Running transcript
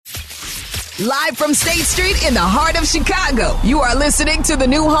Live from State Street in the heart of Chicago, you are listening to the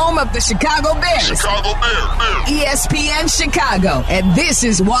new home of the Chicago Bears. Chicago Bears. ESPN Chicago. And this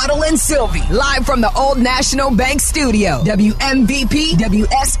is Waddle and Silvy, live from the Old National Bank Studio. WMVP,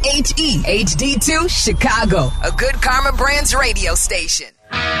 WSHE, HD2, Chicago. A Good Karma Brands radio station.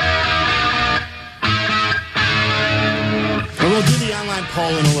 We'll do the online poll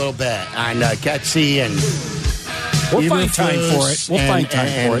in a little bit on Getsy and we'll find time for it. We'll find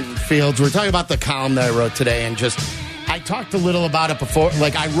time for it. Fields. We're talking about the column that I wrote today, and I talked a little about it before.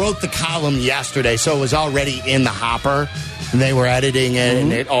 Like, I wrote the column yesterday, so it was already in the hopper, and they were editing it,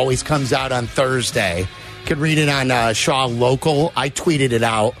 and it always comes out on Thursday. You could read it on Shaw Local. I tweeted it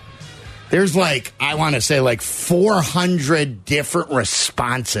out. There's 400 different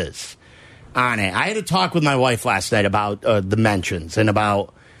responses on it. I had a talk with my wife last night about the mentions and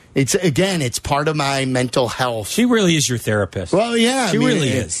about it's part of my mental health. She really is your therapist. Well, yeah. She really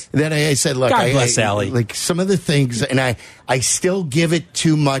is. Then I said, look, God bless Allie. Like some of the things, and I still give it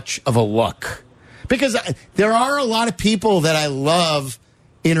too much of a look. Because there are a lot of people that I love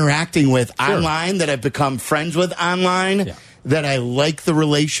interacting with online, that I've become friends with online, that I like the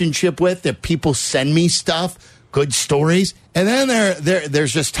relationship with, that people send me stuff, good stories, and then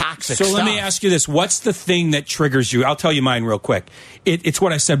there's just toxic stuff. So let me ask you this. What's the thing that triggers you? I'll tell you mine real quick. It's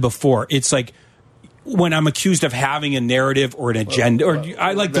what I said before. It's like when I'm accused of having a narrative or an agenda, or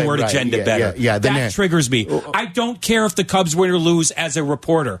I like the word agenda better. Yeah, that triggers me. I don't care if the Cubs win or lose as a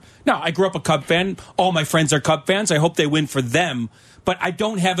reporter. No, I grew up a Cub fan. All my friends are Cub fans. I hope they win for them. But I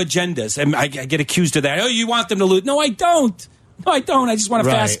don't have agendas. And I get accused of that. Oh, you want them to lose. No, I don't. No, I don't. I just want a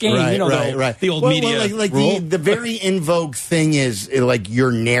fast game. The old media rule. The very in vogue thing is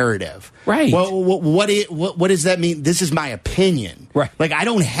your narrative. Right. Well, what does that mean? This is my opinion. Right. Like, I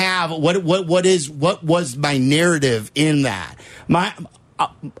don't have what was my narrative in that. My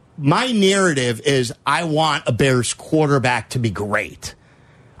narrative is I want a Bears quarterback to be great.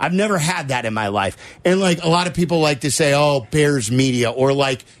 I've never had that in my life. And a lot of people like to say, oh, Bears media, or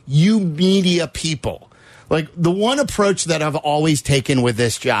you media people. The one approach that I've always taken with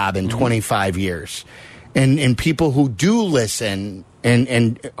this job in 25 years, and people who do listen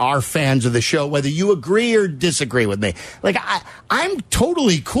and are fans of the show, whether you agree or disagree with me, I'm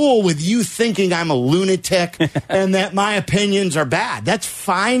totally cool with you thinking I'm a lunatic and that my opinions are bad. That's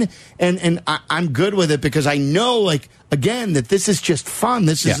fine, and I'm good with it because I know, again, that this is just fun.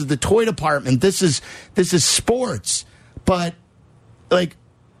 This is the toy department. This is sports. But,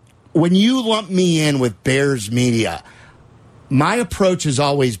 when you lump me in with Bears media, my approach has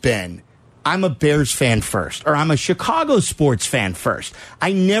always been, I'm a Bears fan first, or I'm a Chicago sports fan first.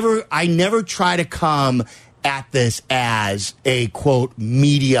 I never try to come at this as a, quote,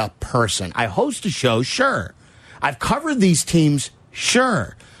 media person. I host a show, sure. I've covered these teams,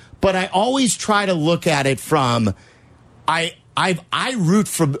 sure. But I always try to look at it from, I root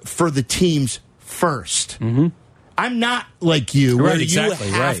for the teams first. Mm-hmm. I'm not like you, where you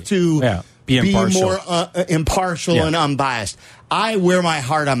have to be more impartial and unbiased. I wear my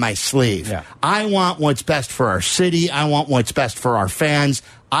heart on my sleeve. Yeah. I want what's best for our city. I want what's best for our fans.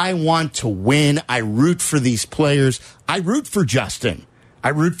 I want to win. I root for these players. I root for Justin. I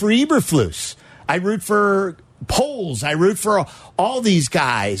root for Eberflus. I root for Poles. I root for all these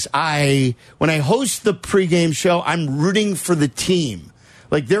guys. When I host the pregame show, I'm rooting for the team.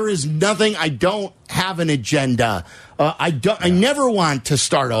 There is nothing. I don't have an agenda. I never want to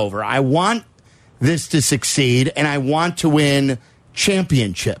start over. I want this to succeed, and I want to win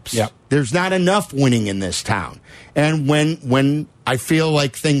championships. Yep. There's not enough winning in this town. And when I feel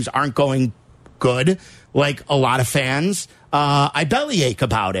like things aren't going good, like a lot of fans, I bellyache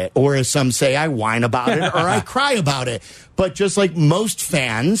about it. Or as some say, I whine about it, or I cry about it. But just like most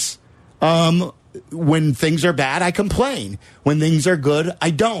fans, when things are bad, I complain. When things are good, I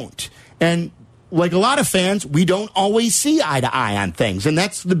don't. And like a lot of fans, we don't always see eye to eye on things. And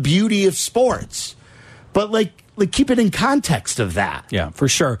that's the beauty of sports. But keep it in context of that. Yeah, for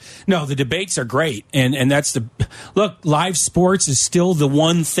sure. No, the debates are great. And that's look, live sports is still the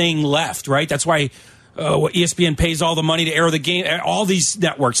one thing left, right? That's why ESPN pays all the money to air the game, all these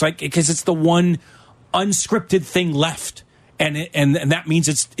networks, because it's the one unscripted thing left. And that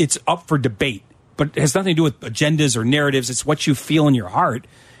means it's up for debate. But it has nothing to do with agendas or narratives. It's what you feel in your heart.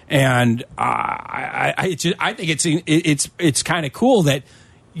 And I think it's kind of cool that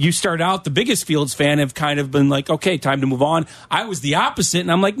you start out the biggest Fields fan, have kind of been like, okay, time to move on. I was the opposite,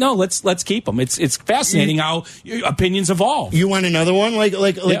 and I'm like, no, let's keep them. It's fascinating how opinions evolve. You want another one?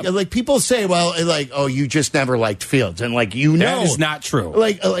 Like people say, well, oh, you just never liked Fields, and that is not true.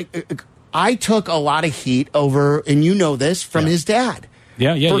 I took a lot of heat over, and you know this, from his dad.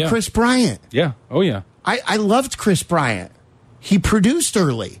 for Chris Bryant. Yeah. Oh, yeah. I loved Chris Bryant. He produced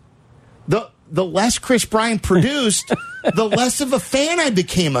early. The less Chris Bryant produced, the less of a fan I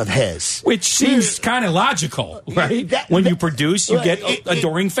became of his. Which seems kind of logical, right? When you produce, you get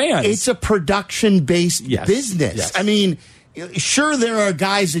adoring fans. It's a production-based business. Yes. I mean, sure, there are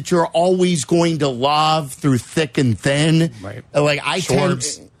guys that you're always going to love through thick and thin. Right. Like I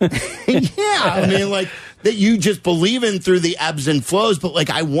mean, like that you just believe in through the ebbs and flows. But like,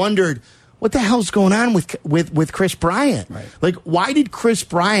 I wondered, what the hell's going on with Chris Bryant? Right. Like, why did Chris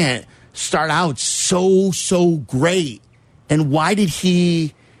Bryant start out so great? And why did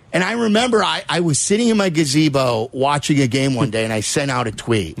he... And I remember I was sitting in my gazebo watching a game one day, and I sent out a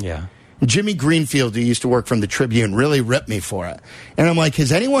tweet. Yeah. Jimmy Greenfield, who used to work from the Tribune, really ripped me for it. And I'm like,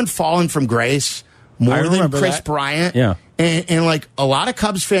 has anyone fallen from grace more than Chris Bryant? Yeah. And like, a lot of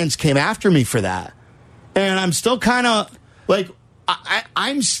Cubs fans came after me for that. And I'm still kind of like,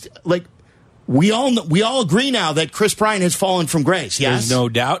 we all agree now that Chris Bryant has fallen from grace. Yes, there's no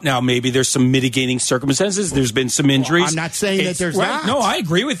doubt. Now maybe there's some mitigating circumstances. There's been some injuries. Well, I'm not saying that there's not. No, I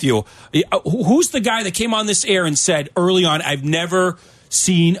agree with you. Who's the guy that came on this air and said early on, "I've never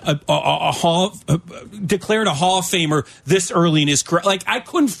seen declared a Hall of Famer this early in his career"? Like, I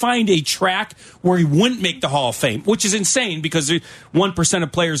couldn't find a track where he wouldn't make the Hall of Fame, which is insane because 1%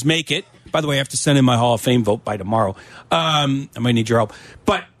 of players make it. By the way, I have to send in my Hall of Fame vote by tomorrow. I might need your help,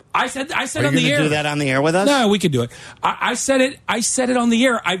 but. I said on the air. Do that on the air with us? No, we could do it. I said it. I said it on the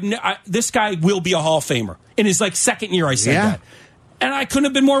air. This guy will be a Hall of Famer in his second year. I said that, and I couldn't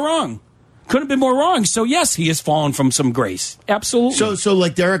have been more wrong. So yes, he has fallen from some grace. Absolutely. So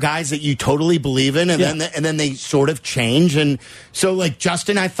like, there are guys that you totally believe in, and then they sort of change. And so like,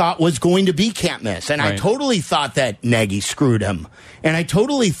 Justin, I thought was going to be can't miss, and I totally thought that Nagy screwed him, and I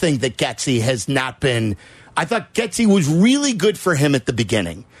totally think that Getsy has not been. I thought Getsy was really good for him at the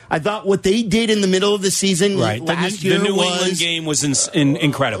beginning. I thought what they did in the middle of the season last year, the New England game was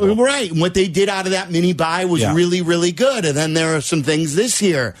incredible. Right. And what they did out of that mini bye was really, really good. And then there are some things this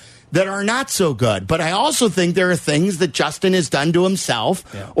year that are not so good. But I also think there are things that Justin has done to himself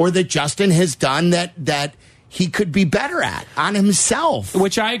or that Justin has done that he could be better at on himself.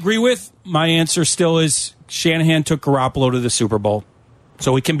 Which I agree with. My answer still is Shanahan took Garoppolo to the Super Bowl,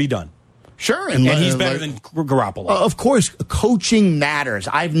 so it can be done. Sure. And he's better than Garoppolo. Of course, coaching matters.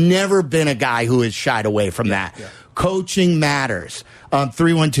 I've never been a guy who has shied away from that. Yeah. Coaching matters.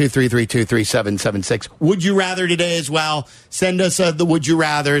 312-332-3776. Would you rather today as well? Send us the would you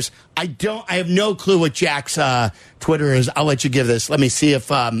rathers. I have no clue what Jack's Twitter is. I'll let you give this. Let me see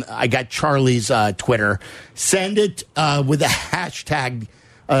if I got Charlie's Twitter. Send it with the hashtag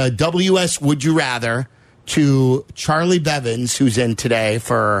WS Would You Rather to Charlie Bevins, who's in today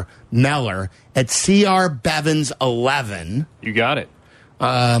for Meller, at CR Bevins 11. You got it.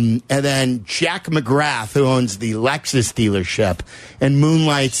 And then Jack McGrath, who owns the Lexus dealership and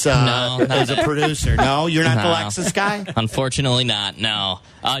moonlights as a producer. No, you're not the Lexus guy? Unfortunately not, no.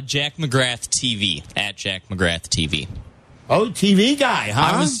 Jack McGrath TV, at Jack McGrath TV. Oh, TV guy,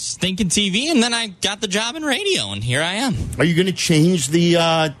 huh? I was thinking TV, and then I got the job in radio, and here I am. Are you going to change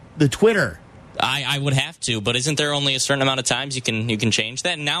the Twitter? I would have to, but isn't there only a certain amount of times you can change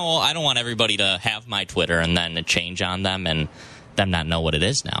that? And now I don't want everybody to have my Twitter and then to change on them and them not know what it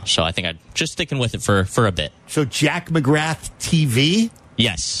is now. So I think I'm just sticking with it for a bit. So Jack McGrath TV?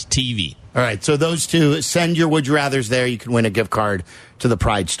 Yes, TV. All right, so those two, send your would you rathers there. You can win a gift card to the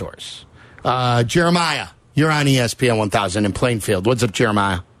Pride stores. Jeremiah, you're on ESPN 1000 in Plainfield. What's up,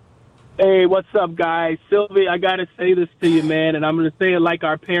 Jeremiah? Hey, what's up, guys? Silvy, I got to say this to you, man, and I'm going to say it like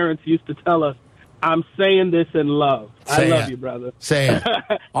our parents used to tell us. I'm saying this in love. I love you, brother. Say it.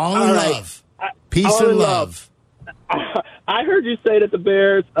 All in love. Peace and love. I heard you say that the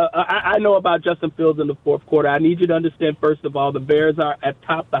Bears, I know about Justin Fields in the fourth quarter. I need you to understand, first of all, the Bears are at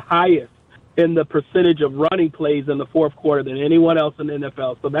top the highest in the percentage of running plays in the fourth quarter than anyone else in the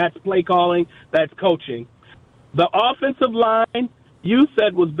NFL. So that's play calling. That's coaching. The offensive line, you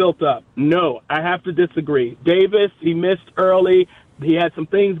said was built up. No, I have to disagree. Davis, he missed early. He had some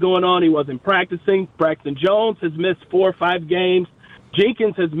things going on. He wasn't practicing. Braxton Jones has missed 4 or 5 games.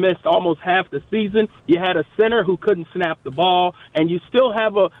 Jenkins has missed almost half the season. You had a center who couldn't snap the ball, and you still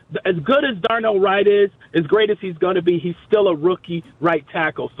have as good as Darnell Wright is, as great as he's going to be, he's still a rookie right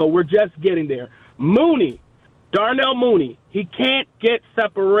tackle. So we're just getting there. Darnell Mooney, he can't get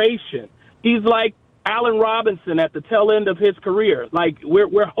separation. He's like Allen Robinson at the tail end of his career. Like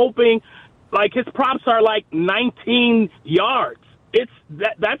we're hoping, like his props are like 19 yards.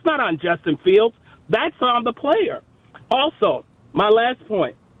 That's not on Justin Fields. That's on the player. Also, my last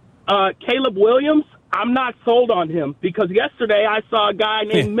point, Caleb Williams, I'm not sold on him because yesterday I saw a guy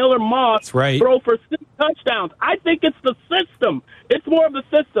named Miller Moss throw for 6 touchdowns. I think it's the system. It's more of the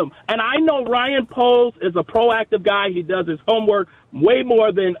system. And I know Ryan Poles is a proactive guy. He does his homework way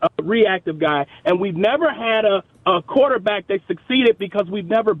more than a reactive guy. And we've never had a quarterback that succeeded because we've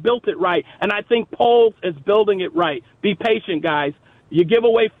never built it right. And I think Poles is building it right. Be patient, guys. You give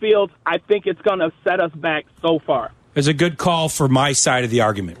away Fields, I think it's going to set us back so far. It's a good call for my side of the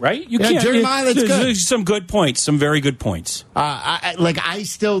argument, right? Jeremiah, that's good. Some good points, some very good points. I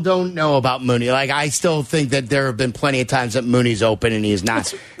still don't know about Mooney. Like, I still think that there have been plenty of times that Mooney's open and he's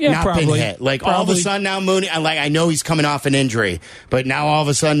not been hit. Like, all of a sudden now Mooney, I know he's coming off an injury, but now all of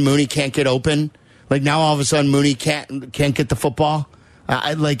a sudden Mooney can't get open. Like, now all of a sudden Mooney can't get the football.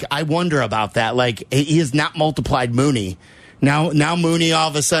 I wonder about that. Like, he has not multiplied Mooney. Now Mooney all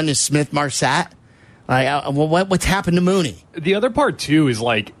of a sudden is Smith Marsette. What's happened to Mooney? The other part, too, is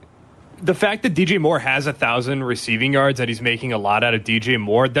like the fact that DJ Moore has 1,000 receiving yards, that he's making a lot out of DJ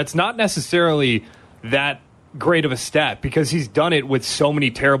Moore, that's not necessarily that great of a stat because he's done it with so many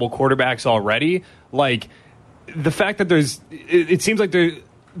terrible quarterbacks already. Like, the fact that it seems like the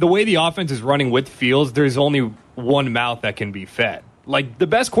way the offense is running with Fields, there's only one mouth that can be fed. Like, the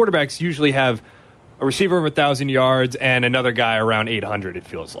best quarterbacks usually have a receiver of 1,000 yards and another guy around 800, it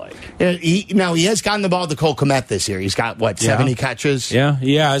feels like. He has gotten the ball to Cole Kmet this year. He's got, 70 catches? Yeah,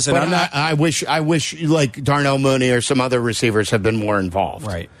 he has. And I wish like Darnell Mooney or some other receivers have been more involved.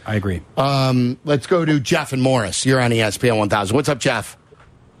 Right, I agree. Let's go to Jeff and Morris. You're on ESPN 1000. What's up, Jeff?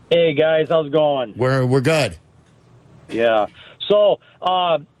 Hey, guys. How's it going? We're good. Yeah. So,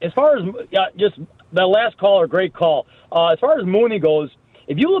 as far as just the last caller, great call. As far as Mooney goes,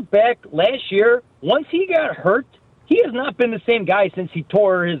 if you look back last year, once he got hurt, he has not been the same guy since he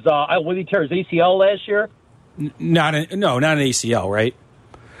tore his ACL last year. Not an ACL, right?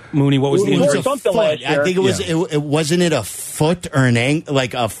 Mooney, what was the injury? Something last year. I think it was. It wasn't it a foot or an ankle,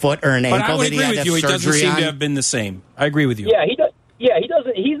 like a foot or an ankle. But I would agree with you. He doesn't seem to have been the same. I agree with you. Yeah, he does. Yeah, he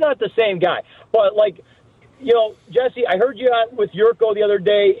doesn't. He's not the same guy. But Jesse, I heard you on with Yurko the other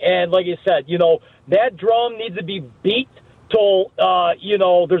day, and like you said, that drum needs to be beat till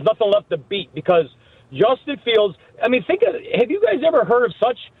there's nothing left to beat because Justin Fields. I mean, have you guys ever heard of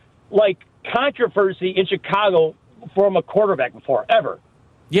such controversy in Chicago from a quarterback before ever?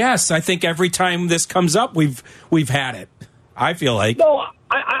 Yes, I think every time this comes up, we've had it. I feel like no.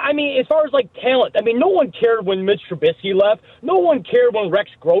 I mean, as far as talent, I mean, no one cared when Mitch Trubisky left. No one cared when Rex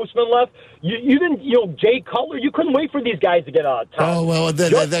Grossman left. You didn't, Jay Cutler. You couldn't wait for these guys to get out of town. Oh well,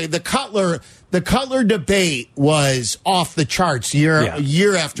 the Cutler debate was off the charts year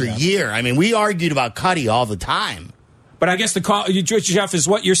after year. I mean, we argued about Cuddy all the time. But I guess the call, Jeff, is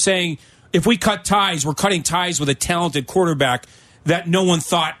what you're saying. If we cut ties, we're cutting ties with a talented quarterback that no one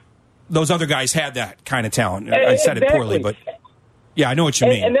thought those other guys had that kind of talent. I said it poorly, but. Yeah, I know what you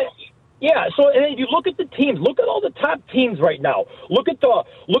mean. And then if you look at the teams, look at all the top teams right now. Look at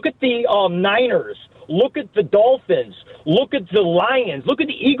the Niners. Look at the Dolphins. Look at the Lions. Look at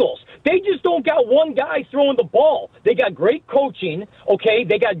the Eagles. They just don't got one guy throwing the ball. They got great coaching, okay?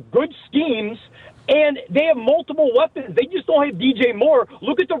 They got good schemes, and they have multiple weapons. They just don't have DJ Moore.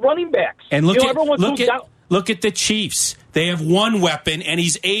 Look at the running backs. And look at the Chiefs. They have one weapon, and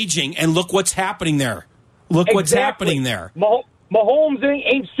he's aging, and look what's happening there. What's happening there. Mahomes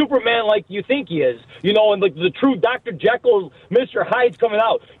ain't Superman like you think he is, and the true Dr. Jekyll, Mr. Hyde's coming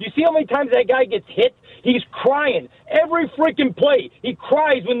out. You see how many times that guy gets hit? He's crying. Every freaking play, he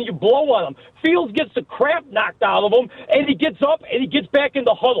cries when you blow on him. Fields gets the crap knocked out of him, and he gets up and he gets back in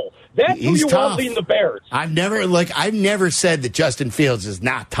the huddle. That's who you want leading the Bears. I've never said that Justin Fields is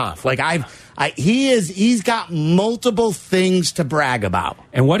not tough. He's got multiple things to brag about.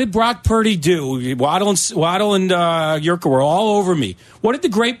 And what did Brock Purdy do? Waddle and Yurko were all over me. What did the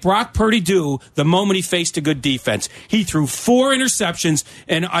great Brock Purdy do the moment he faced a good defense? He threw 4 interceptions,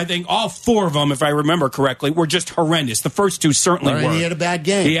 and I think all 4 of them, if I remember correctly, were just horrendous. The first 2 certainly were. He had a bad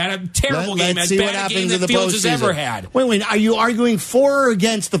game. He had a terrible game. As bad a game that Fields has ever had. Wait, are you arguing for or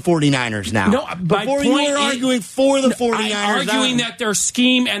against the 49ers now? No, before you were arguing for the 49ers. I'm arguing that their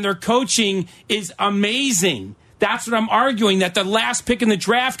scheme and their coaching is amazing. That's what I'm arguing, that the last pick in the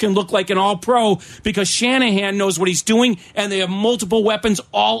draft can look like an all-pro because Shanahan knows what he's doing, and they have multiple weapons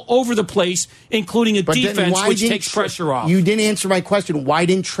all over the place, inclling a defense which takes pressure off. You didn't answer my question. Why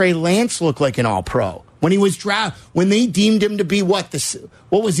didn't Trey Lance look like an all-pro? When he was when they deemed him to be what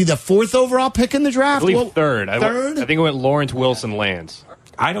was he, the 4th overall pick in the draft? I believe third. I think it went Lawrence, Wilson, Lance.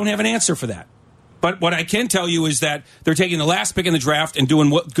 I don't have an answer for that. But what I can tell you is that they're taking the last pick in the draft and doing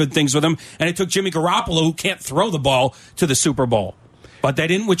good things with him. And it took Jimmy Garoppolo, who can't throw the ball, to the Super Bowl. But they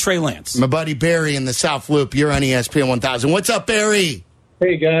didn't with Trey Lance. My buddy Barry in the South Loop. You're on ESPN 1000. What's up, Barry?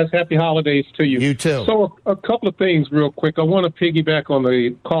 Hey, guys. Happy holidays to you. You too. So a couple of things real quick. I want to piggyback on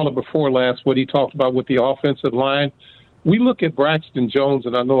the caller before last, what he talked about with the offensive line. We look at Braxton Jones,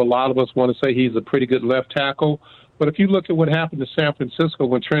 and I know a lot of us want to say he's a pretty good left tackle. But if you look at what happened to San Francisco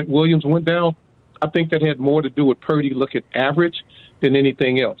when Trent Williams went down, I think that had more to do with Purdy look at average than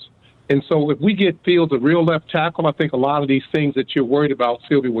anything else. And so if we get Fields a real left tackle, I think a lot of these things that you're worried about,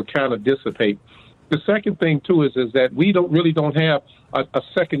 Silvy, will kind of dissipate. The second thing, too, is that we don't have a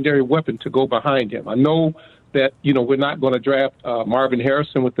secondary weapon to go behind him. I know that, we're not going to draft Marvin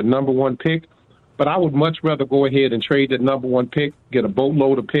Harrison with the number one pick, but I would much rather go ahead and trade that number one pick, get a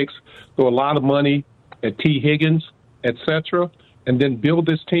boatload of picks, throw a lot of money at T. Higgins, et cetera, and then build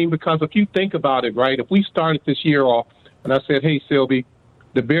this team. Because if you think about it, right, if we started this year off and I said, hey, Silvy,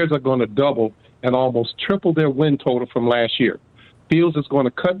 the Bears are going to double and almost triple their win total from last year. Fields is going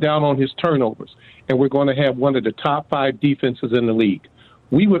to cut down on his turnovers, and we're going to have one of the top 5 defenses in the league.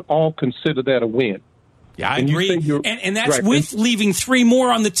 We would all consider that a win. Yeah, I agree. And that's right, with leaving 3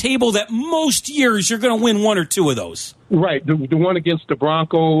 more on the table that most years you're going to win 1 or 2 of those. Right. The one against the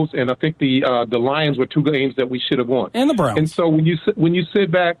Broncos, and I think the Lions were 2 games that we should have won. And the Browns. And so when you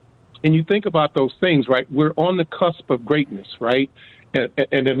sit back and you think about those things, right, we're on the cusp of greatness, right?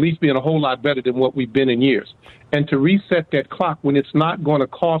 And at least being a whole lot better than what we've been in years. And to reset that clock when it's not going to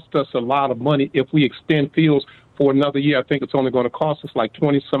cost us a lot of money if we extend Fields for another year, I think it's only going to cost us like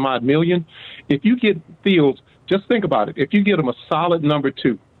 20-some-odd million. If you get Fields, just think about it. If you get him a solid number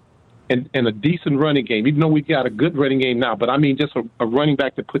 2 and a decent running game, even though we've got a good running game now, but I mean just a running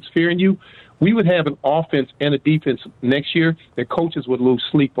back that puts fear in you, we would have an offense and a defense next year that coaches would lose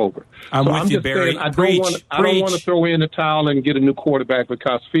sleep over. I'm with you, Barry. I don't want to throw in the towel and get a new quarterback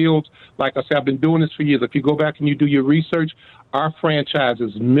because Fields, like I said, I've been doing this for years. If you go back and you do your research, our franchise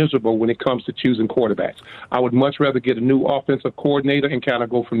is miserable when it comes to choosing quarterbacks. I would much rather get a new offensive coordinator and kind of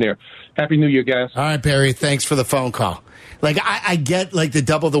go from there. Happy New Year, guys. All right, Barry, thanks for the phone call. Like, I get, like, the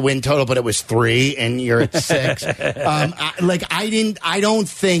double the win total, but it was 3, and you're at 6. I don't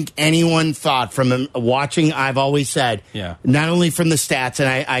think anyone thought from watching, I've always said, not only from the stats, and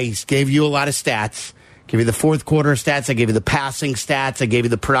I gave you a lot of stats, give you the fourth quarter stats, I gave you the passing stats, I gave you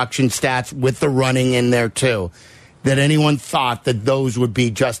the production stats with the running in there, too, that anyone thought that those would be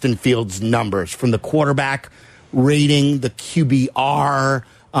Justin Fields' numbers from the quarterback rating, the QBR,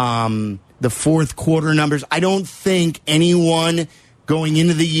 the fourth quarter numbers. I don't think anyone going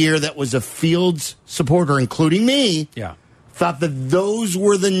into the year that was a Fields supporter, including me, thought that those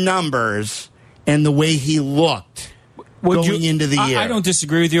were the numbers and the way he looked going into the year. I don't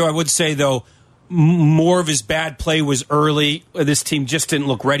disagree with you. I would say, though, more of his bad play was early. This team just didn't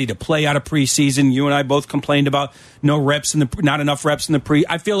look ready to play out of preseason. You and I both complained about not enough reps in the pre.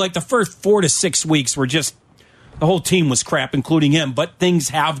 I feel like the first 4 to 6 weeks were just, the whole team was crap, including him, but things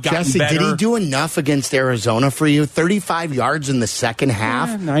have gotten Jesse, better. Did he do enough against Arizona for you? 35 yards in the second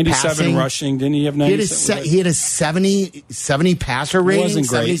half. 97 passing. Rushing. Didn't he have 97? He had a 70 passer rating. Wasn't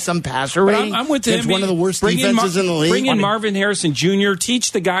great. 70-some passer rating. I'm with him. It's one of the worst defenses in the league. Bring in Marvin Harrison Jr.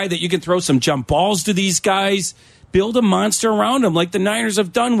 Teach the guy that you can throw some jump balls to these guys. Build a monster around him like the Niners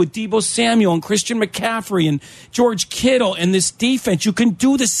have done with Deebo Samuel and Christian McCaffrey and George Kittle and this defense. You can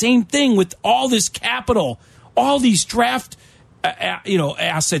do the same thing with all this capital. All these draft,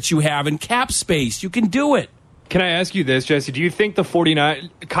 assets you have and cap space. You can do it. Can I ask you this, Jesse? Do you think the 49,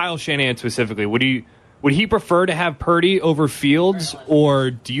 Kyle Shanahan specifically, would he prefer to have Purdy over Fields,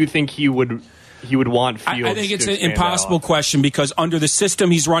 or do you think he would want Fields? I think it's an impossible question because under the system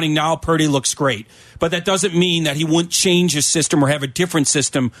he's running now, Purdy looks great. But that doesn't mean that he wouldn't change his system or have a different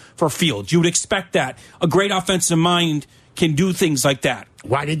system for Fields. You would expect that. A great offensive mind can do things like that.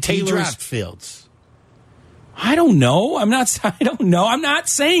 Why did he draft Fields? I don't know. I'm not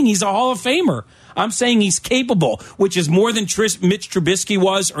saying he's a Hall of Famer. I'm saying he's capable, which is more than Mitch Trubisky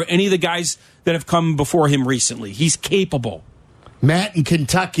was or any of the guys that have come before him recently. He's capable. Matt in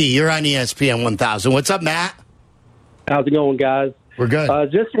Kentucky, you're on ESPN 1000. What's up, Matt? How's it going, guys? We're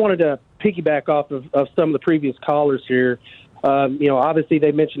good. Just wanted to piggyback off of some of the previous callers here. Obviously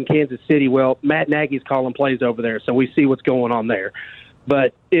they mentioned Kansas City. Well, Matt Nagy's calling plays over there, so we see what's going on there.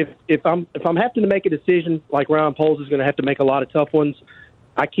 But if I'm having to make a decision, like Ryan Poles is going to have to make a lot of tough ones,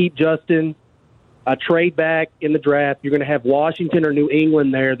 I keep Justin. I trade back in the draft. You're going to have Washington or New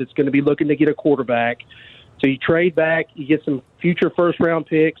England there that's going to be looking to get a quarterback. So you trade back, you get some future first-round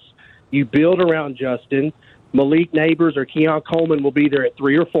picks, you build around Justin. Malik Neighbors or Keon Coleman will be there at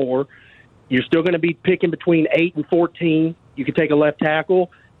 3 or 4. You're still going to be picking between 8 and 14. You can take a left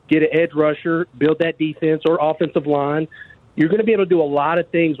tackle, get an edge rusher, build that defense or offensive line. you're going to be able to do a lot of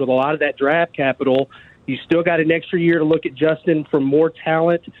things with a lot of that draft capital. You still got an extra year to look at Justin for more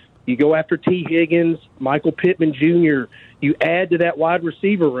talent. You go after T. Higgins, Michael Pittman Jr. You add to that wide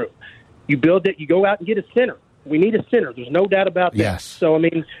receiver room. You build that. You go out and get a center. We need a center. There's no doubt about that. Yes. So, I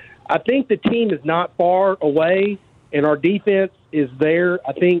mean, I think the team is not far away, and our defense is there.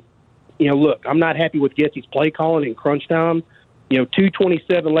 I think, look, I'm not happy with Getsy's play calling in crunch time.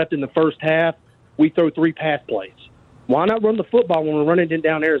 2:27 left in the first half. We throw 3 pass plays. Why not run the football when we're running it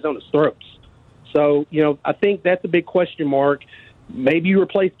down Arizona's throats? So, I think that's a big question mark. Maybe you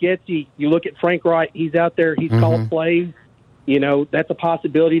replace Getsy. You look at Frank Wright. He's out there. He's called plays. That's a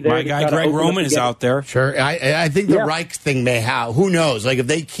possibility there. My guy Greg Roman is out there. Sure. I think the Reich thing may have. Who knows? Like, if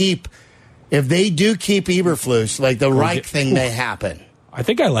they do keep Eberflus, like the Reich thing may happen. I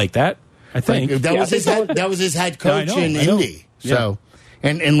think I like that. I think. That was his head coach in Indy. So,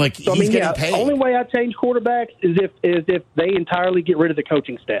 and he's getting paid. The only way I change quarterbacks is if they entirely get rid of the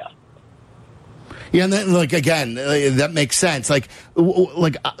coaching staff. Yeah, and then, again, that makes sense. The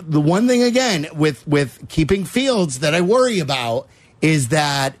one thing, again, with keeping Fields that I worry about is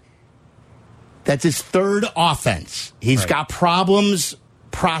that's his third offense. He's got problems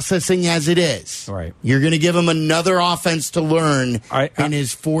processing as it is. Right. You're going to give him another offense to learn in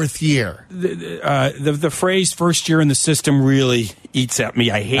his fourth year. The phrase first year in the system really eats at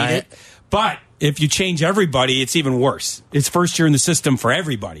me. I hate it. But if you change everybody, it's even worse. It's first year in the system for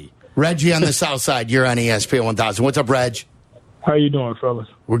everybody. Reggie on the south side, you're on ESPN 1000. What's up, Reg? How you doing, fellas?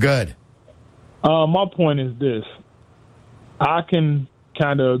 We're good. My point is this. I can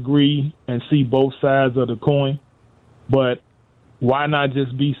kind of agree and see both sides of the coin, but why not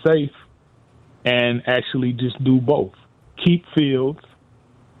just be safe and actually just do both? Keep Fields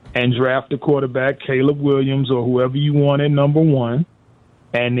and draft a quarterback, Caleb Williams or whoever you want at number 1,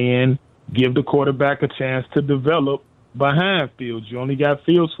 and then give the quarterback a chance to develop behind Fields. You only got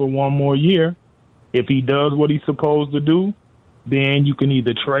Fields for 1 more year. If he does what he's supposed to do, then you can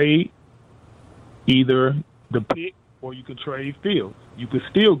either trade either the pick or you can trade Fields. You could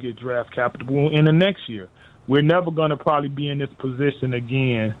still get draft capital in the next year. We're never going to probably be in this position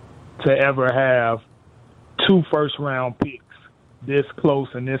again to ever have 2 first-round picks this close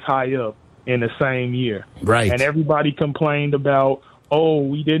and this high up in the same year. Right. And everybody complained about,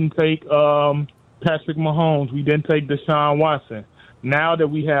 we didn't take Patrick Mahomes. We didn't take Deshaun Watson. Now that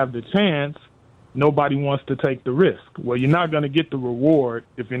we have the chance, nobody wants to take the risk. Well, you're not going to get the reward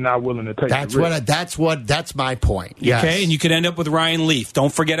if you're not willing to take the risk. That's my point. Yes. Okay, and you could end up with Ryan Leaf.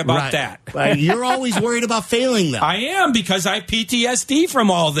 Don't forget about that. You're always worried about failing, though. I am, because I PTSD from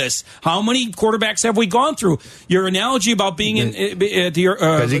all this. How many quarterbacks have we gone through? Your analogy about being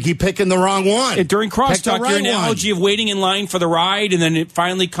because you keep picking the wrong one. During crosstalk, your analogy of waiting in line for the ride and then it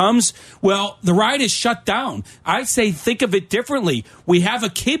finally comes. Well, the ride is shut down. I say think of it differently. We have a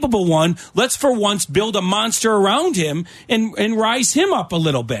capable one. Let's for once build a monster around him and rise him up a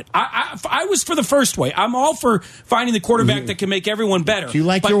little bit. I was for the first way. I'm all for finding the quarterback that can make everyone better. Do you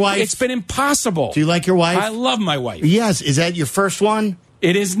like your wife? It's been impossible. Do you like your wife? I love my wife. Yes. Is that your first one?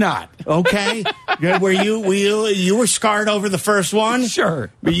 It is not. Okay. You were scarred over the first one?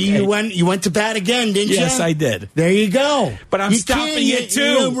 Sure. But you went to bat again, didn't you? Yes, I did. There you go. But I'm stopping it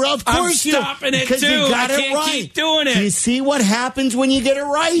too. Of course I'm stopping it too. You got I can't keep doing it. You see what happens when you get it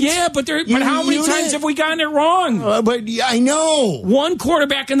right? Yeah, but how many times have we gotten it wrong? But I know. One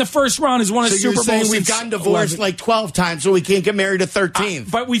quarterback in the first round has won a Super Bowl. Saying we've gotten divorced 12 times, so we can't get married a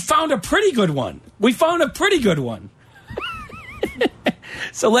 13th. But we found a pretty good one.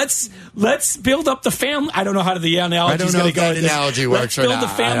 So let's build up the family. I don't know how the analogy. I don't know if that analogy works or not. Build the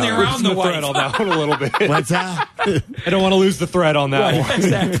family around the wife. On that one a little bit. What's that? I don't want to lose the thread on that one.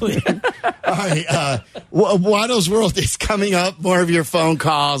 Exactly. All right. Waddle's World is coming up. More of your phone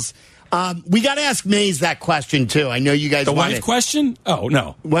calls. We got to ask Mays that question too. I know you guys. The wife question? Oh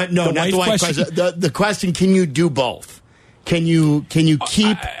no. What? No, not the wife question. The question: can you do both? Can you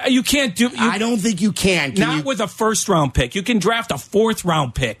keep? You can't do. I don't think you can. Not with a first round pick. You can draft a 4th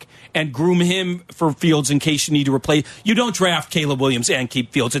round pick and groom him for Fields in case you need to replace. You don't draft Caleb Williams and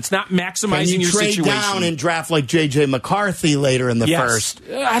keep Fields. It's not maximizing your situation. Trade down and draft like J.J. McCarthy later in the first.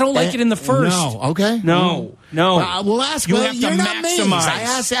 I don't like it in the first. No. Okay. No. We'll ask. You have to you're maximize. Not Mays. I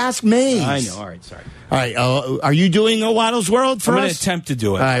ask Mays. I know. All right. Sorry. All right. Are you doing a Waddle's World for us? I'm going to attempt to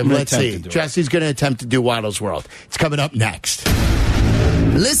do it. All right. Let's see. Jesse's going to attempt to do Waddle's World. It's coming up next.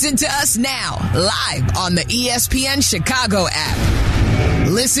 Listen to us now, live on the ESPN Chicago app.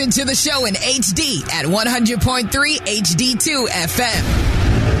 Listen to the show in HD at 100.3 HD2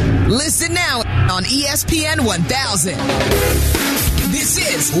 FM. Listen now on ESPN 1000. This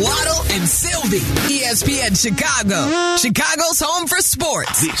is Waddle and Silvy, ESPN Chicago, Chicago's home for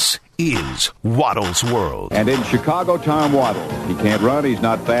sports. This is Waddle's World. And in Chicago, Tom Waddle. He can't run, he's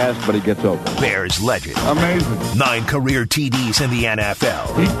not fast, but he gets open. Bears legend. Amazing. 9 career TDs in the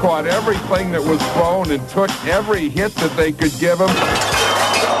NFL. He caught everything that was thrown and took every hit that they could give him.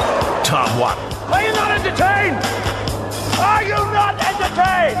 Tom Waddle. Are you not entertained? Are you not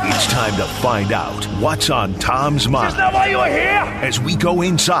entertained? It's time to find out what's on Tom's mind. Is that why you are here? As we go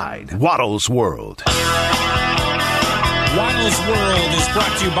inside Waddle's World. Waddle's World is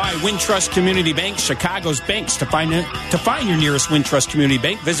brought to you by Wintrust Community Bank, Chicago's banks. To find your nearest Wintrust Community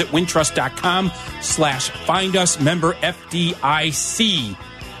Bank, visit wintrust.com/find us, member FDIC.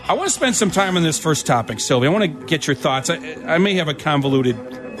 I want to spend some time on this first topic, Silvy. I want to get your thoughts. I may have a convoluted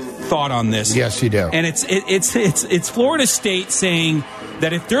thought on this. Yes, you do. And it's Florida State saying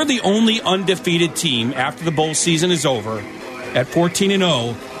that if they're the only undefeated team after the bowl season is over at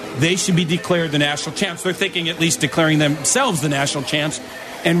 14-0, they should be declared the national champs. They're thinking at least declaring themselves the national champs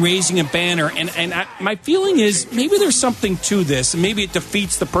and raising a banner. And my feeling is maybe there's something to this. And maybe it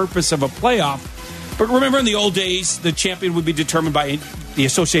defeats the purpose of a playoff. But remember in the old days, the champion would be determined by the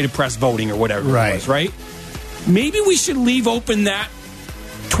Associated Press voting or whatever it was, right? Maybe we should leave open that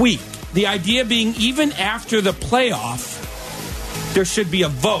tweak. The idea being even after the playoff, there should be a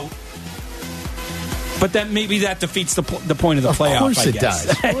vote. But then maybe that defeats the point of the playoff. Of course it does.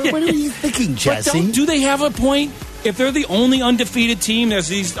 What are you thinking, Jesse? But do they have a point? If they're the only undefeated team, as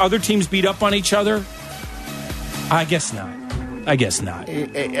these other teams beat up on each other? I guess not.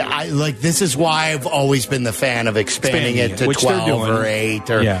 This is why I've always been the fan of expanding it to 12 or 8.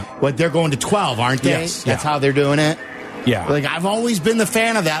 What they're going to 12, aren't they? Yes. That's how they're doing it? Yeah. I've always been the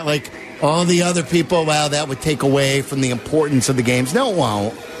fan of that. All the other people, that would take away from the importance of the games. No, it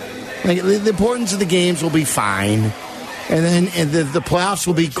won't. The importance of the games will be fine, and the playoffs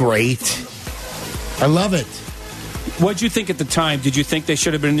will be great. I love it. What did you think at the time? Did you think they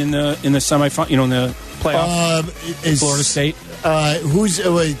should have been in the semifinal? In the playoff? Florida State. Who's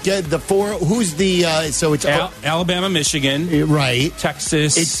the four? Who's the? So it's Alabama, Michigan, right?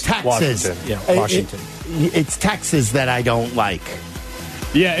 Texas. It's Texas. Washington. Yeah, Washington. It's Texas that I don't like.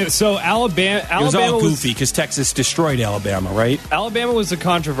 Yeah, so Alabama it was all goofy because Texas destroyed Alabama, right? Alabama was the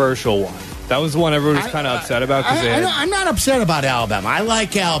controversial one. That was the one everyone was kind of upset about. I'm not upset about Alabama. I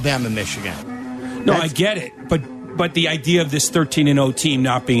like Alabama, Michigan. No, I get it, but the idea of this 13-0 team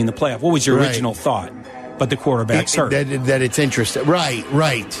not being in the playoff. What was your original thought? But the quarterback's hurt. That it's interesting. Right.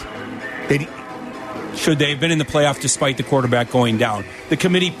 Should they have been in the playoff despite the quarterback going down? The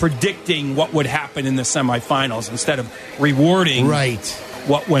committee predicting what would happen in the semifinals instead of rewarding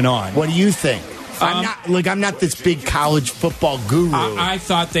what went on. What do you think? I'm not this big college football guru. I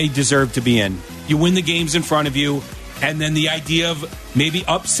thought they deserved to be in. You win the games in front of you, and then the idea of maybe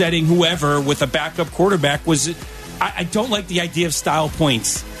upsetting whoever with a backup quarterback was... I don't like the idea of style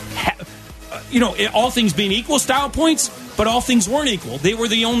points. All things being equal, style points, but all things weren't equal. They were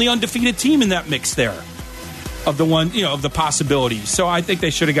the only undefeated team in that mix there of the possibilities. So I think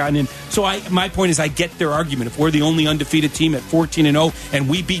they should have gotten in. So my point is I get their argument. If we're the only undefeated team at 14-0 and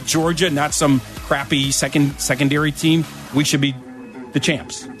we beat Georgia, not some crappy secondary team, we should be the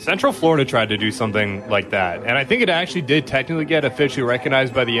champs. Central Florida tried to do something like that, and I think it actually did technically get officially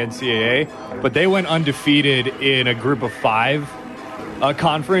recognized by the NCAA, but they went undefeated in a group of 5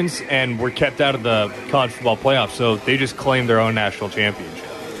 conference and were kept out of the college football playoffs, so they just claimed their own national championship.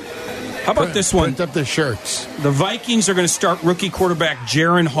 How about this one? Print up the shirts. The Vikings are going to start rookie quarterback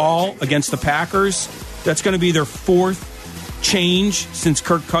Jaron Hall against the Packers. That's going to be their 4th change since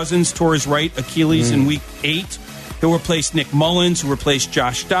Kirk Cousins tore his right Achilles in Week 8. He'll replace Nick Mullins, who replaced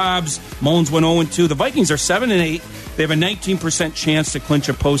Josh Dobbs. Mullins went 0-2. The Vikings are 7-8. They have a 19% chance to clinch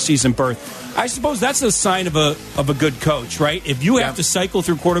a postseason berth. I suppose that's a sign of a good coach, right? If you have to cycle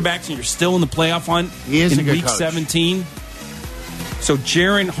through quarterbacks and you're still in the playoff hunt in Week 17. So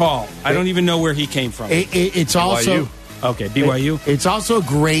Jaron Hall, I don't even know where he came from. It's also BYU. Okay, BYU. It's also a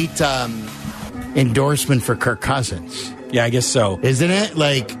great endorsement for Kirk Cousins. Yeah, I guess so. Isn't it?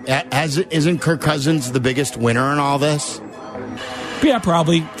 Isn't Kirk Cousins the biggest winner in all this? Yeah,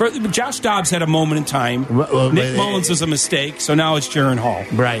 probably. Josh Dobbs had a moment in time. Nick Mullins was a mistake, so now it's Jaron Hall.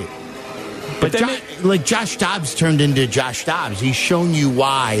 Right. But Josh Dobbs turned into Josh Dobbs. He's shown you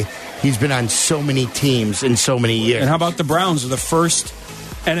why he's been on so many teams in so many years. And how about the Browns are the first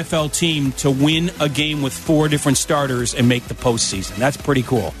NFL team to win a game with 4 different starters and make the postseason. That's pretty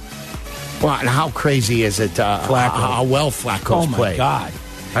cool. Well, and how crazy is it how well Flacco's played? Oh, my God.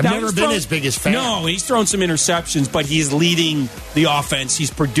 I've never been his biggest fan. No, he's thrown some interceptions, but he's leading the offense.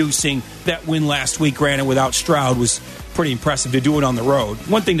 He's producing. That win last week, granted, without Stroud, was pretty impressive to do it on the road.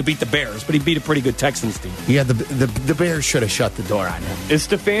 One thing to beat the Bears, but he beat a pretty good Texans team. Yeah, the Bears should have shut the door on him. Is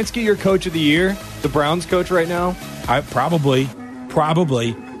Stefanski your coach of the year? The Browns coach right now? Probably.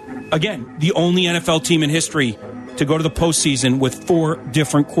 Again, the only NFL team in history to go to the postseason with 4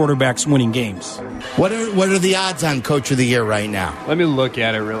 different quarterbacks winning games. What are the odds on coach of the year right now? Let me look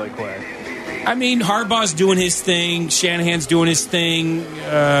at it really quick. I mean, Harbaugh's doing his thing. Shanahan's doing his thing.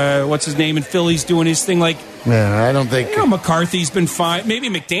 What's his name in Philly's doing his thing. Like, yeah, I don't think McCarthy's been fine. Maybe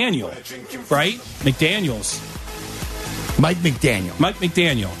McDaniel, right? Mike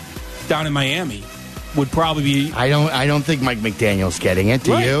McDaniel down in Miami would probably be. I don't think Mike McDaniel's getting it.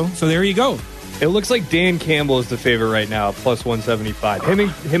 Do you? So there you go. It looks like Dan Campbell is the favorite right now, plus 175. Him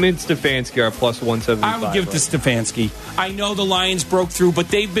and Stefanski are plus 175. I would give it to Stefanski. I know the Lions broke through, but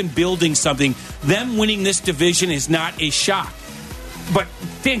they've been building something. Them winning this division is not a shock. But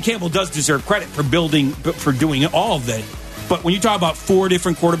Dan Campbell does deserve credit for doing all of that. But when you talk about 4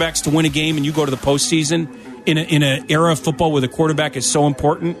 different quarterbacks to win a game and you go to the postseason in an era of football where the quarterback is so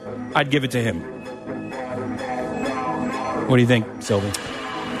important, I'd give it to him. What do you think, Silvy?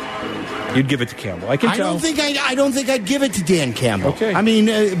 You'd give it to Campbell. I can tell. I don't think I'd give it to Dan Campbell. Okay. I mean,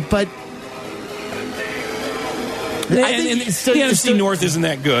 but the NFC North isn't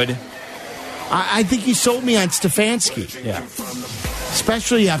that good. I think you sold me on Stefanski. Yeah.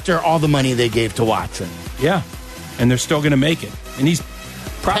 Especially after all the money they gave to Watson. Yeah. And they're still going to make it. And he's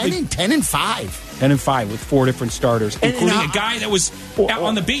probably 10 and 5. 10 and 5 with 4 different starters, including a guy that was out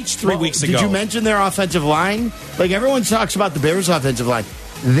on the beach 3 weeks ago. Did you mention their offensive line? Like, everyone talks about the Bears' offensive line.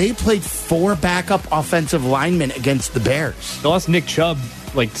 They played 4 backup offensive linemen against the Bears. They lost Nick Chubb,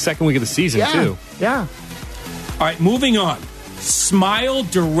 like, second week of the season, too. Yeah. All right, moving on.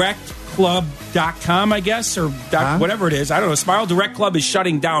 SmileDirectClub.com, I guess, or whatever it is. I don't know. Smile Direct Club is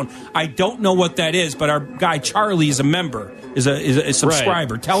shutting down. I don't know what that is, but our guy Charlie is a member, is a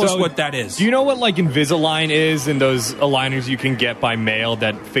subscriber. Right. Tell us what that is. Do you know what, like, Invisalign is and those aligners you can get by mail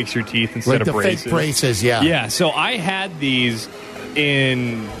that fix your teeth instead of braces? Fake braces, yeah. Yeah, so I had these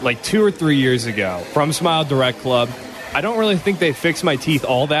in like 2 or 3 years ago from Smile Direct Club. I don't really think they fixed my teeth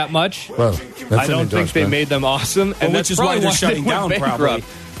all that much. Well, I don't think they made them awesome, and which that's is why they're they shutting went down. bankrupt. Probably.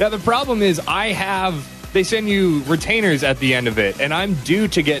 Now the problem is they send you retainers at the end of it, and I'm due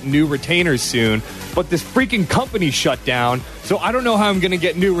to get new retainers soon. But this freaking company shut down, so I don't know how I'm going to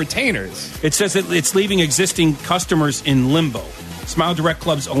get new retainers. It says that it's leaving existing customers in limbo. Smile Direct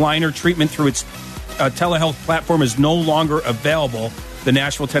Club's aligner treatment through its telehealth platform is no longer available, the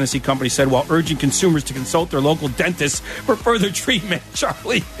Nashville, Tennessee company said, while urging consumers to consult their local dentist for further treatment.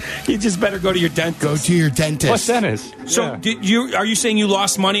 Charlie, you just better go to your dentist. Go to your dentist. What dentist? So, are you saying you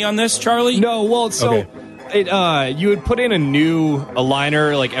lost money on this, Charlie? No, well, so you would put in a new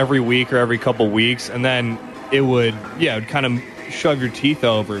aligner like every week or every couple weeks, and then it would kind of shove your teeth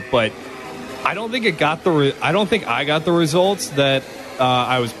over. But I don't think I got the results that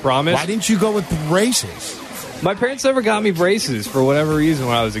I was promised. Why didn't you go with braces? My parents never got me braces for whatever reason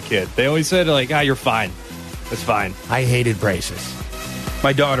when I was a kid. They always said, like, you're fine. That's fine. I hated braces.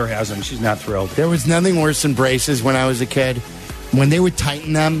 My daughter has them. She's not thrilled. There was nothing worse than braces when I was a kid. When they would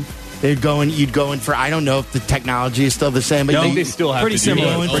tighten them, you'd go in for, I don't know if the technology is still the same, but I think they still have pretty to do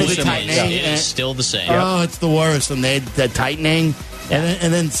similar. it. For the tightening. It is still the same. Oh, it's the worst. And the tightening.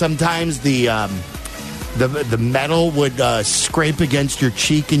 And then sometimes the metal would scrape against your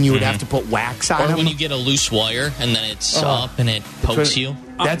cheek, and you would have to put wax on them. Or when you get a loose wire, and then it's up and it pokes you.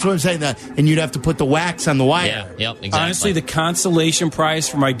 That's what I'm saying. And you'd have to put the wax on the wire. Yeah, yep, exactly. Honestly, the consolation prize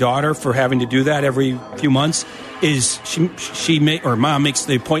for my daughter for having to do that every few months is mom makes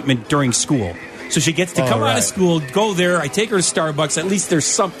the appointment during school. So she gets to come out of school, go there. I take her to Starbucks. At least there's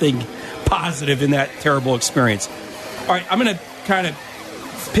something positive in that terrible experience. All right, I'm going to kind of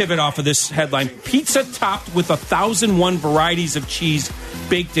pivot off of this headline. Pizza topped with 1,001 varieties of cheese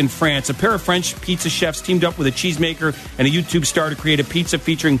baked in France. A pair of French pizza chefs teamed up with a cheesemaker and a YouTube star to create a pizza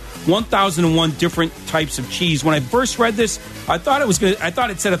featuring 1,001 different types of cheese. When I first read this, I thought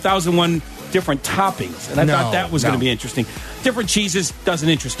it said 1,001 different toppings, and I thought that was going to be interesting. Different cheeses doesn't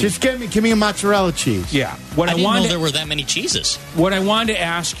interest me. Just give me a mozzarella cheese. Yeah. I didn't know there were that many cheeses. What I wanted to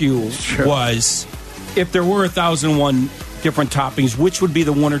ask you was, if there were 1,001 different toppings, which would be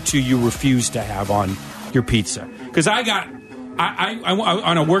the one or two you refuse to have on your pizza? Because I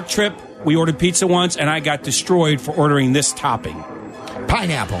on a work trip, we ordered pizza once, and I got destroyed for ordering this topping.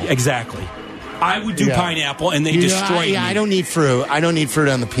 Pineapple. Exactly. I would do pineapple, and they destroyed me. I don't need fruit. I don't need fruit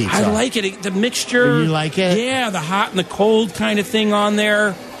on the pizza. I like it. The mixture. You like it? Yeah, the hot and the cold kind of thing on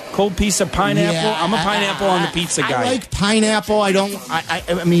there. Cold piece of pineapple. Yeah, I'm a pineapple on the pizza guy. I like pineapple. I don't.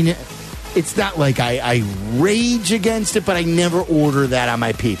 I mean, it's not like I rage against it, but I never order that on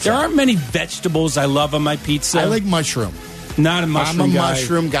my pizza. There aren't many vegetables I love on my pizza. I like mushroom. Not a mushroom I'm a guy.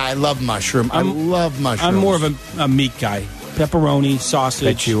 mushroom guy. I love mushroom. I love mushrooms. I'm more of a meat guy. Pepperoni, sausage.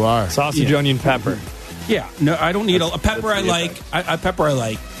 Bet you are. Sausage, onion, pepper. Yeah, no, I don't need a pepper. I like a pepper. I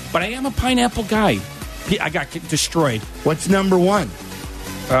like, but I am a pineapple guy. I got destroyed. What's number one?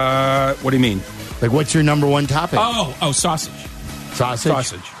 What do you mean? Like, what's your number one topping? Oh, sausage.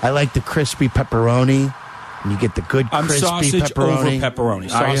 Sausage. I like the crispy pepperoni. And you get the good crispy sausage pepperoni. over pepperoni.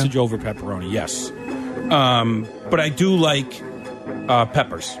 Sausage over pepperoni. Yes. But I do like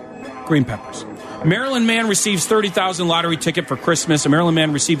peppers, green peppers. Maryland man receives $30,000 lottery ticket for Christmas. A Maryland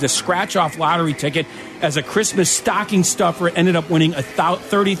man received a scratch-off lottery ticket as a Christmas stocking stuffer. Ended up winning a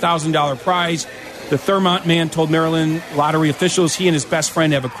 $30,000 prize. The Thurmont man told Maryland lottery officials he and his best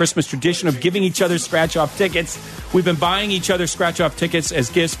friend have a Christmas tradition of giving each other scratch-off tickets. We've been buying each other scratch-off tickets as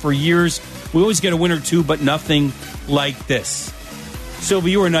gifts for years. We always get a winner, too, but nothing like this.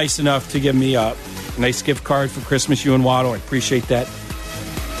 Silvy, you were nice enough to give me a nice gift card for Christmas, you and Waddle. I appreciate that.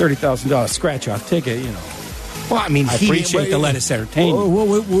 $30,000 scratch-off ticket, you know. Well, I mean, I appreciate the lettuce entertainment.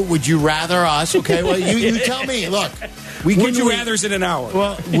 Would you rather us? Okay, well, you tell me. Look, would you rather's in an hour?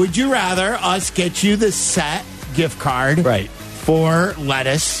 Well, would you rather us get you the set gift card, right, for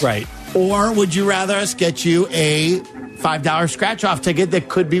lettuce, right, or would you rather us get you a $5 scratch-off ticket that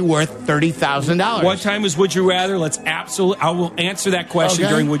could be worth $30,000? What time is Would You Rather? I will answer that question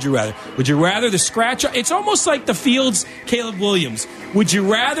during Would You Rather. Would you rather the scratch-off? It's almost like the Fields, Caleb Williams. Would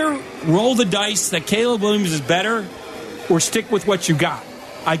you rather roll the dice that Caleb Williams is better or stick with what you got?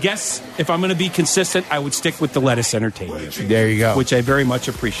 I guess if I'm going to be consistent, I would stick with the lettuce entertainment. There you go. Which I very much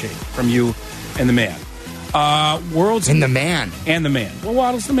appreciate from you and the man. And the man. And the man. Well,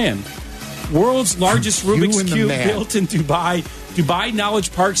 Waddle's the man. World's largest Rubik's Cube built in Dubai. Dubai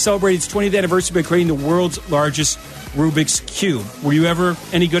Knowledge Park celebrated its 20th anniversary by creating the world's largest Rubik's Cube. Were you ever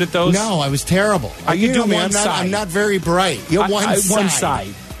any good at those? No, I was terrible. You do one side. I'm not very bright. You're one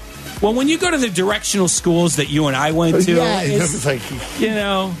side. Well, when you go to the directional schools that you and I went to, it's like, you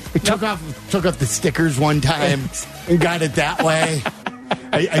know, I took off the stickers one time and got it that way.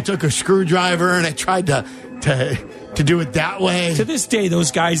 I took a screwdriver and I tried to do it that way. To this day,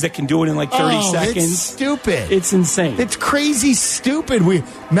 those guys that can do it in like 30 seconds. It's stupid. It's insane. It's crazy stupid.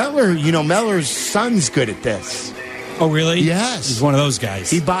 Meller's son's good at this. Oh, really? Yes. He's one of those guys.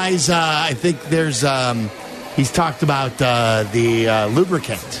 He buys, I think there's, he's talked about the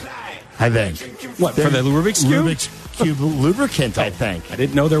lubricant, I think. What, for the Rubik's Cube? Rubik's Cube lubricant, I think. I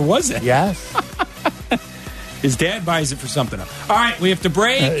didn't know there was it. Yes. His dad buys it for something else. All right, we have to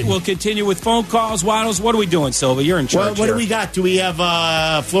break. We'll continue with phone calls. Waddles, what are we doing, Silvy? You're in charge. What do we got? Do we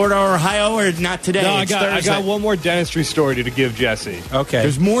have Florida or Ohio or not today? No, I got one more dentistry story to give Jesse. Okay.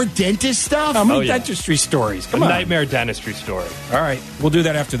 There's more dentist stuff? How many dentistry stories? Come on. Nightmare dentistry story. All right, we'll do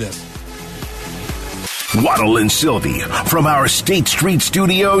that after this. Waddle and Silvy, from our State Street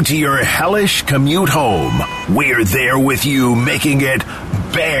studio to your hellish commute home. We're there with you, making it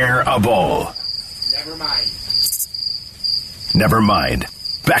bearable. Never mind.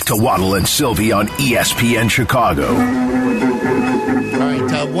 Back to Waddle and Silvy on ESPN Chicago. All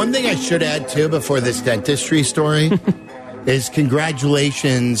right. One thing I should add, too, before this dentistry story is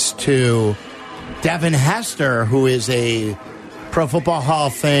congratulations to Devin Hester, who is a Pro Football Hall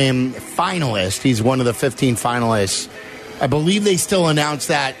of Fame finalist. He's one of the 15 finalists. I believe they still announced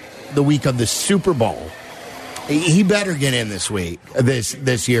that the week of the Super Bowl. He better get in this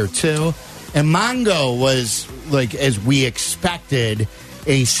year, too. And Mongo was, like, as we expected,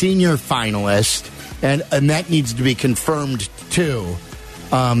 a senior finalist, and that needs to be confirmed, too,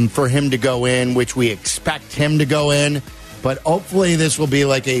 for him to go in, which we expect him to go in. But hopefully this will be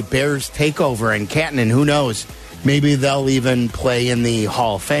like a Bears takeover in Canton, and who knows, maybe they'll even play in the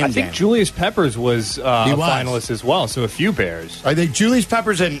Hall of Fame I think game. Julius Peppers was a finalist as well, so a few Bears. Are they Julius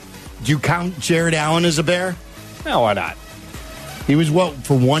Peppers, and do you count Jared Allen as a Bear? No, why not? He was,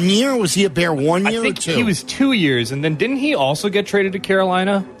 for 1 year? Was he a Bear 1 year I think or two? he was 2 years, and then didn't he also get traded to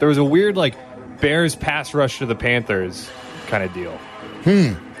Carolina? There was a weird, Bears pass rush to the Panthers kind of deal.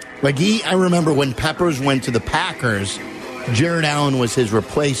 I remember when Peppers went to the Packers, Jared Allen was his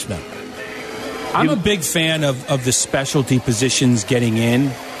replacement. I'm a big fan of the specialty positions getting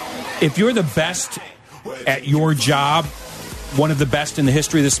in. If you're the best at your job, one of the best in the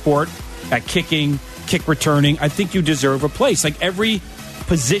history of the sport, at kicking, kick returning, I think you deserve a place. Like every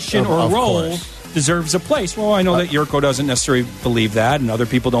position or role deserves a place. Well, I know that Yurko doesn't necessarily believe that, and other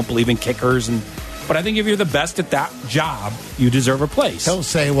people don't believe in kickers. But I think if you're the best at that job, you deserve a place. He'll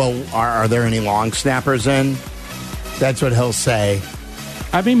say, well, are there any long snappers in? That's what he'll say.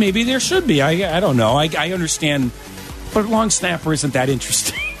 I mean, maybe there should be. I don't know. I understand, but long snapper isn't that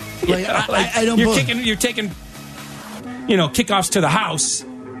interesting. I don't. You're taking, kickoffs to the house.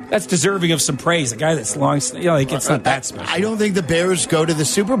 That's deserving of some praise. A guy that's long, it's not that special. I don't think the Bears go to the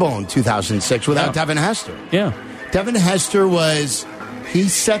Super Bowl in 2006 without Devin Hester. Yeah, Devin Hester he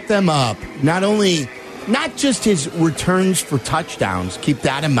set them up. Not just his returns for touchdowns. Keep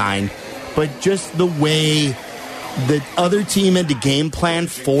that in mind, but just the way the other team had to game plan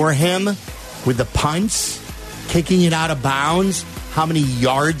for him with the punts, kicking it out of bounds, how many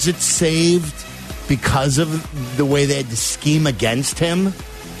yards it saved because of the way they had to scheme against him.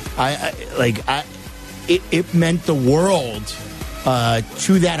 It meant the world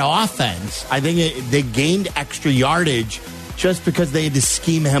to that offense. I think they gained extra yardage just because they had to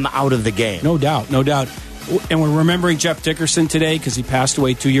scheme him out of the game. No doubt. And we're remembering Jeff Dickerson today because he passed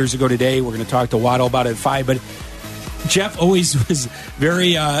away 2 years ago today. We're going to talk to Waddle about it at 5. But Jeff always was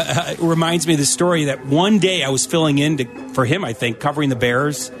very, reminds me of the story that one day I was filling in for him, I think, covering the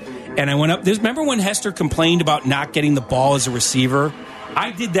Bears. And I went up. Remember when Hester complained about not getting the ball as a receiver?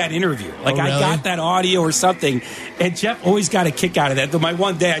 I did that interview. Really? I got that audio or something. And Jeff always got a kick out of that. Though my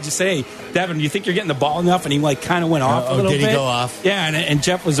one day I just say, hey, Devin, do you think you're getting the ball enough? And he kind of went off a little bit. Did he go off? Yeah, and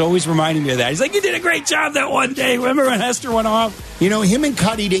Jeff was always reminding me of that. He's like, you did a great job that one day. Remember when Hester went off? Him and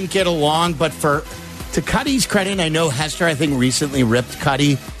Cuddy didn't get along, but to Cuddy's credit, I know Hester, I think, recently ripped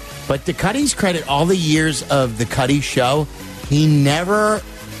Cuddy. But to Cuddy's credit, all the years of the Cuddy show, he never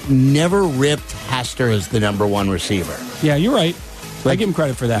ripped Hester as the number one receiver. Yeah, you're right. I give him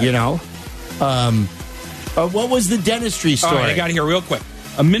credit for that. What was the dentistry story? All right, I got it here real quick.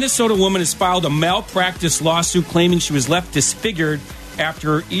 A Minnesota woman has filed a malpractice lawsuit claiming she was left disfigured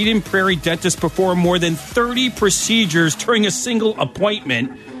after Eden Prairie dentist performed more than 30 procedures during a single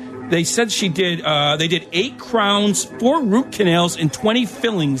appointment. They said they did 8 crowns, 4 root canals, and 20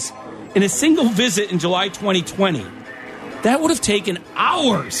 fillings in a single visit in July 2020. That would have taken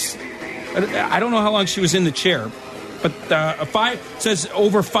hours. I don't know how long she was in the chair. But says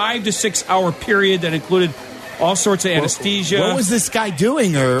over 5 to 6 hour period that included all sorts of anesthesia. What was this guy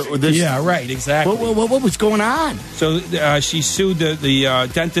doing? Yeah, right, exactly. What was going on? So she sued the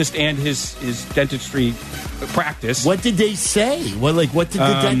dentist and his dentistry practice. What did they say? What did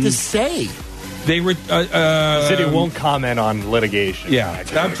the dentist say? They were said he won't comment on litigation. Yeah,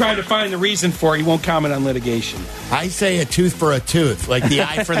 I'm trying to find the reason for it. He won't comment on litigation. I say a tooth for a tooth, like the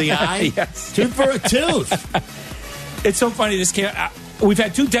eye for the eye. Yes. Tooth for a tooth. It's so funny. We've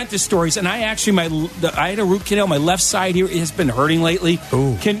had 2 dentist stories, and I had a root canal. My left side here has been hurting lately.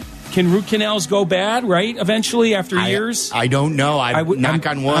 Ooh. Can root canals go bad? Right, eventually after years. I don't know. Knock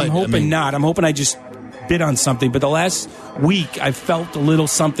on wood. I'm hoping not. I'm hoping I just bit on something. But the last week, I felt a little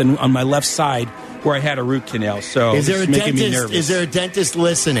something on my left side where I had a root canal. So is there a making dentist? Me nervous. Is there a dentist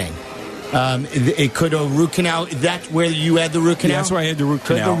listening? It could a root canal. That's where you had the root canal. Yeah, that's where I had the root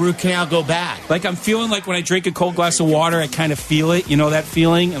canal. Could the root canal go bad? Like I'm feeling like when I drink a cold glass of water, I kind of feel it. You know that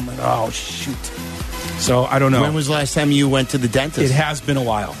feeling? I'm like, oh shoot. So I don't know. When was the last time you went to the dentist? It has been a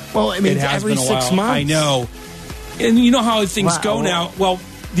while. Well, I mean, every 6 months. I know. And you know how things go now. Well,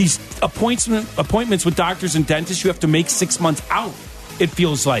 these appointments with doctors and dentists, you have to make 6 months out. It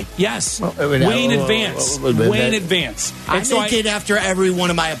feels like, yes, way in advance. Way in advance. I make it after every one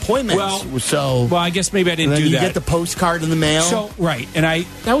of my appointments. Well, I guess maybe I didn't do that. You get the postcard in the mail. So right, and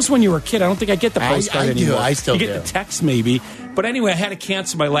that was when you were a kid. I don't think I get the postcard anymore. I still do. You get the text maybe, but anyway, I had to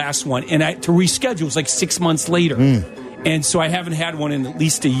cancel my last one, and to reschedule was like 6 months later, and so I haven't had one in at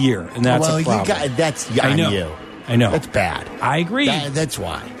least a year, and that's a problem. That's on you. I know that's bad. I agree. That's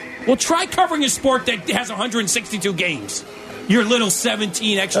why. Well, try covering a sport that has 162 games. Your little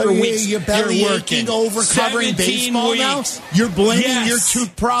 17 extra weeks. You're belly aching over covering baseball weeks. now? You're blaming your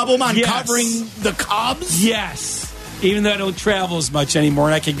tooth problem on covering the Cubs? Yes. Even though I don't travel as much anymore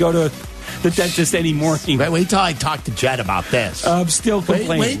and I can go to the dentist any morning. Wait till I talk to Jed about this. I'm still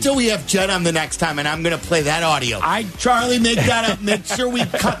complaining. Wait till we have Jed on the next time, and I'm going to play that audio. Charlie, make that up. Make sure we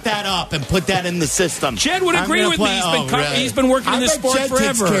cut that up and put that in the system. Jed would agree with me. He's been working in this sport Jed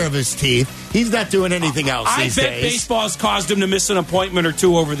forever. Takes care of his teeth. He's not doing anything else these days. I bet baseball has caused him to miss an appointment or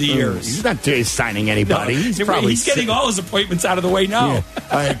 2 over the years. He's not signing anybody. No, he's getting all his appointments out of the way now. Yeah.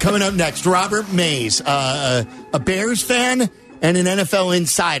 All right, coming up next, Robert Mays, a Bears fan and an NFL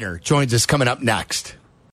insider, joins us coming up next.